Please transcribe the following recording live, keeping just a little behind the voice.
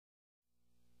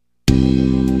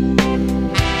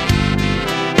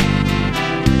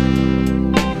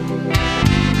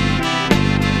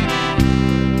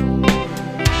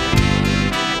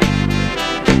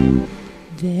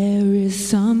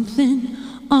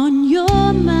on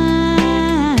your mind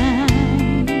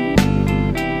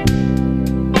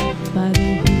by the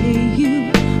way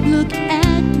you look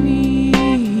at me.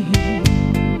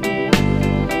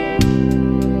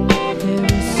 There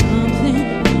is something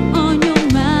on your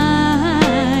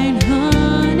mind,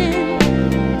 honey,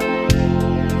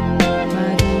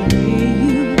 by the way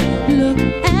you look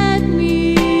at me.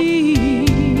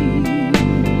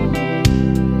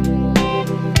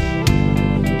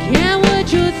 Can what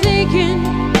you're thinking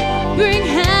bring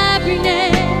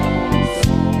happiness,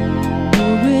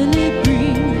 or will it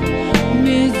bring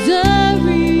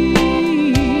misery?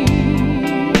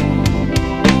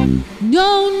 No,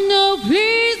 no,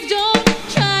 please don't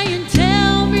try and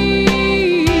tell me.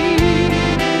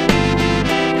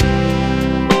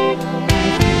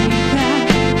 I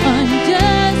think I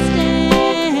understand.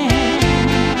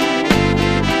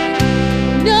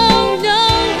 No, no,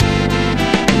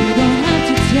 you don't have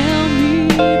to tell me,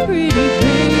 pretty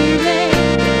baby.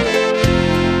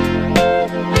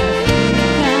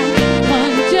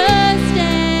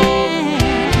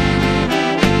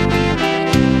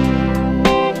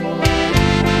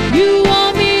 You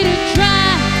want me to try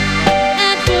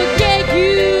and forget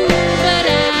you, but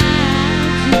I'll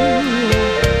do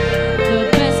the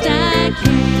best I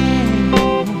can.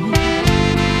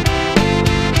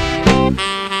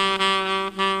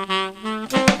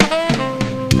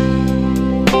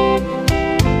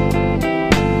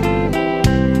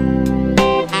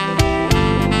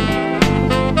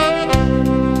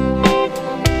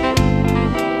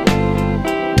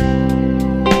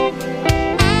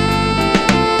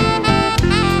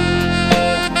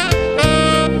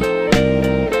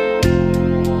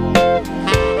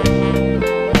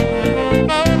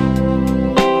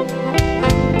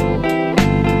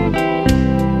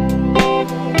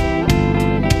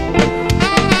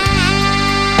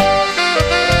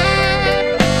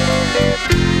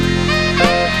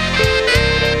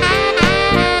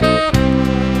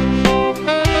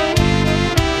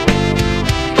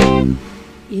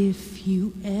 If you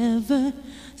ever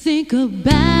think about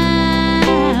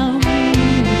me,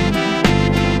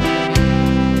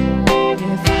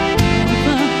 if I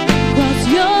ever cross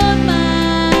your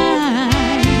mind,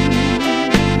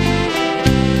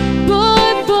 boy,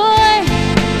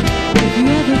 if you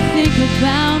ever think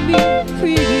about me,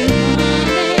 pretty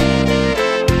honey,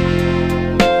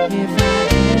 if I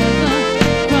ever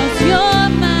cross your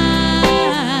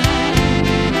mind,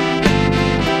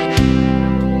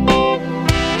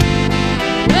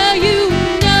 well, you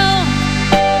know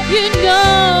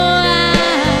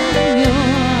I'm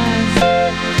yours,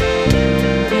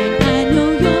 and I know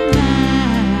you're mine.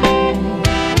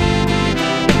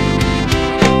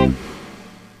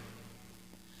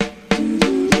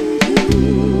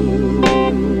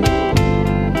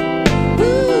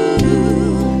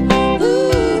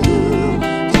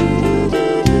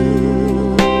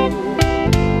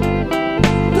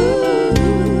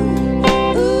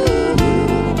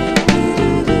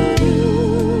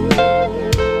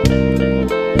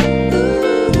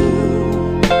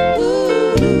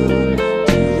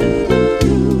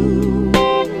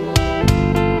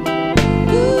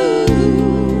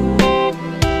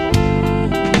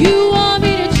 You want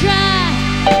me to try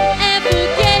and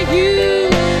forget you,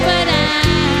 but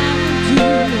I'll do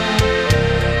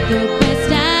the